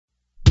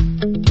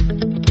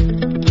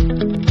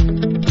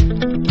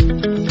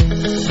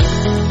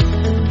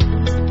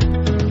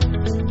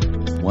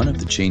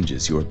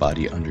changes your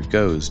body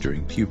undergoes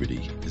during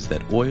puberty is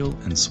that oil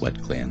and sweat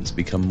glands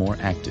become more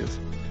active.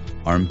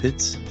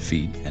 Armpits,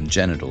 feet, and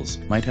genitals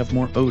might have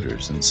more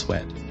odors and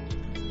sweat.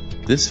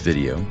 This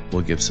video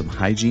will give some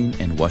hygiene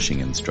and washing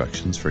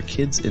instructions for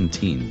kids and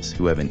teens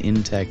who have an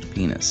intact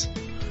penis.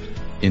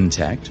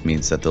 Intact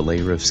means that the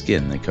layer of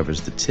skin that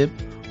covers the tip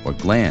or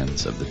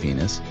glands of the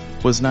penis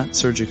was not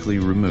surgically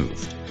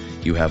removed.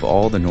 You have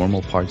all the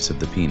normal parts of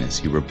the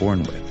penis you were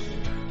born with.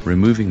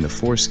 Removing the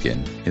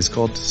foreskin is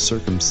called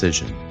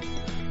circumcision.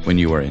 When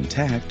you are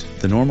intact,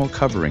 the normal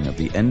covering of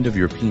the end of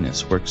your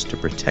penis works to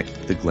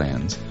protect the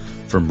glands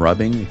from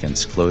rubbing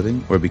against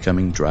clothing or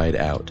becoming dried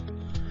out.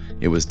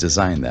 It was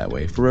designed that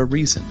way for a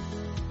reason.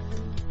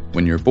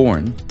 When you're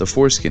born, the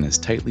foreskin is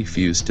tightly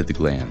fused to the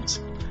glands.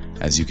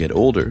 As you get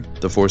older,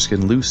 the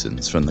foreskin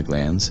loosens from the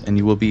glands and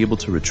you will be able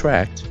to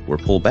retract, or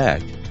pull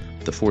back,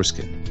 the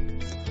foreskin.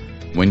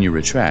 When you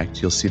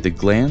retract, you'll see the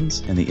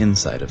glands and the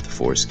inside of the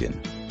foreskin.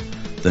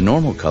 The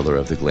normal color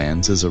of the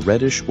glands is a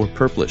reddish or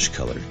purplish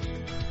color.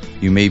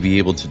 You may be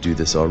able to do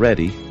this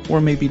already, or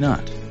maybe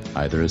not.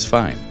 Either is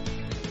fine.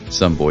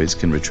 Some boys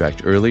can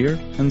retract earlier,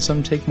 and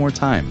some take more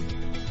time.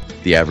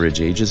 The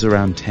average age is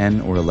around 10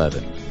 or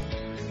 11.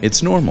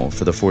 It's normal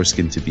for the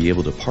foreskin to be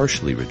able to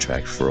partially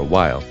retract for a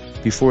while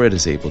before it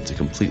is able to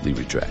completely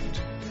retract.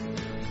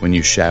 When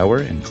you shower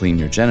and clean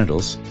your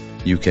genitals,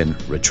 you can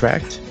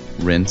retract,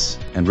 rinse,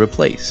 and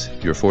replace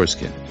your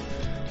foreskin.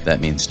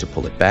 That means to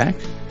pull it back,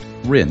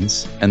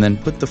 rinse, and then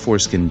put the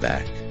foreskin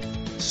back.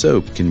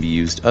 Soap can be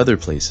used other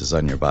places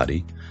on your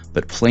body,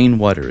 but plain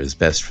water is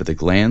best for the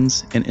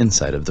glands and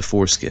inside of the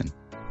foreskin.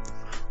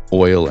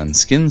 Oil and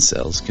skin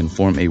cells can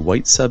form a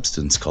white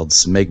substance called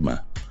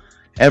smegma.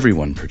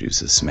 Everyone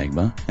produces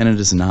smegma, and it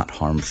is not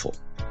harmful.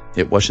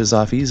 It washes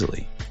off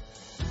easily.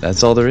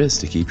 That's all there is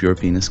to keep your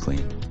penis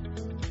clean.